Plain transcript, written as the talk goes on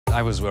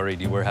I was worried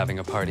you were having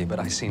a party, but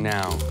I see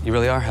now you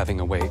really are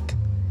having a wake.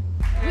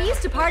 We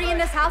used to party in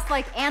this house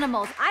like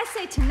animals. I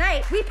say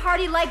tonight, we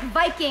party like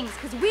Vikings,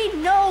 because we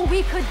know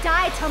we could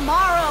die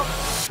tomorrow.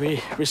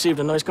 We received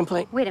a noise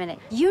complaint. Wait a minute.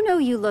 You know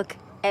you look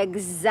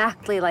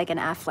exactly like an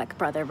Affleck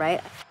brother,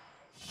 right?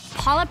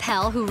 Paula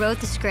Pell, who wrote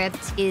the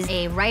script, is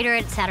a writer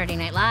at Saturday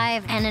Night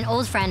Live and an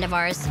old friend of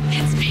ours.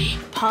 It's me.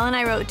 Paul and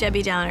I wrote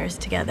Debbie Downers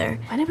together.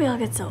 Why did we all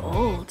get so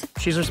old?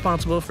 She's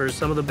responsible for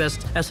some of the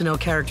best SNL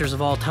characters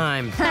of all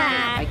time.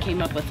 I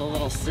came up with a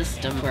little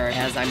system where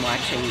as I'm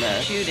watching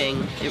the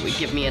shooting, it would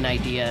give me an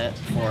idea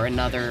for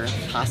another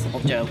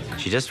possible joke.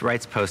 She just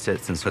writes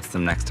Post-its and puts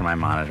them next to my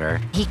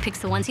monitor. He picks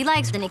the ones he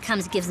likes, then he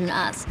comes and gives them to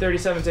us.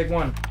 37, take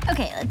 1.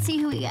 Okay, let's see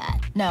who we got.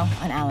 No,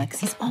 on Alex.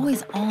 He's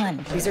always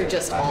on. These are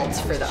just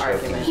alts for the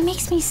argument. He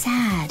makes me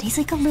sad. He's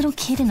like a little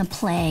kid in a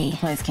play.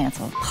 Play's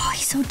canceled. Oh,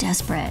 he's so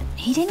desperate.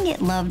 He didn't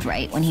get loved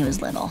right when he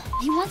was little.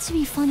 He wants to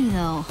be funny,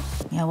 though.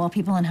 Yeah, well,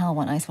 people in hell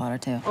want ice water,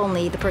 too.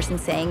 Only the person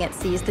saying it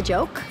sees the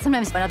joke.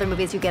 Sometimes in other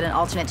movies you get an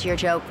alternate to your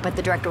joke, but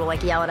the director will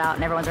like yell it out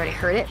and everyone's already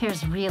heard it.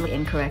 Here's really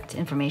incorrect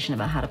information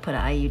about how to put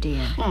an IUD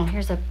in.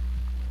 Here's a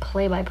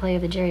play-by-play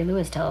of the Jerry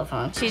Lewis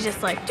telephone. She's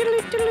just like,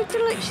 doodle, doodle,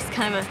 doodle. She's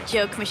kind of a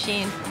joke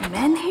machine.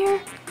 Men here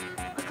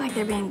look like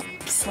they're being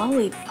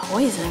slowly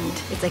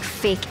poisoned. It's like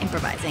fake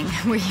improvising,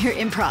 where your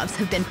improvs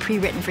have been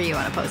pre-written for you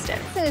on a Post-it.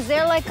 So is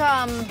there like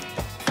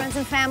friends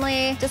and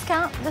family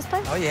discount this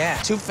place? Oh yeah,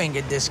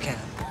 2-finger discount.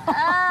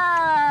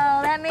 Oh,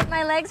 that made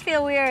my legs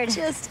feel weird.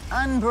 Just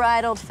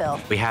unbridled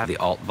filth. We have the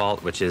alt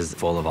vault, which is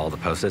full of all the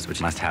Post-its,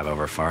 which must have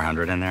over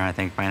 400 in there, I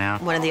think, by now.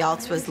 One of the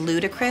alts was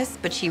ludicrous,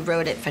 but she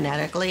wrote it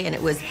phonetically, and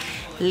it was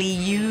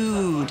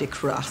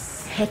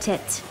ludicrous. Hit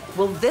it.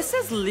 Well, this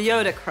is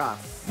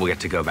ludicrous. We'll get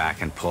to go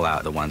back and pull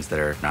out the ones that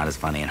are not as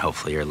funny, and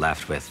hopefully you're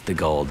left with the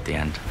gold at the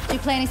end. Do you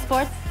play any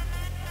sports?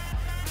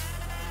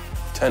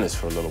 Tennis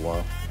for a little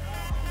while.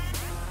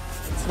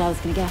 That's what I was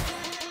gonna guess.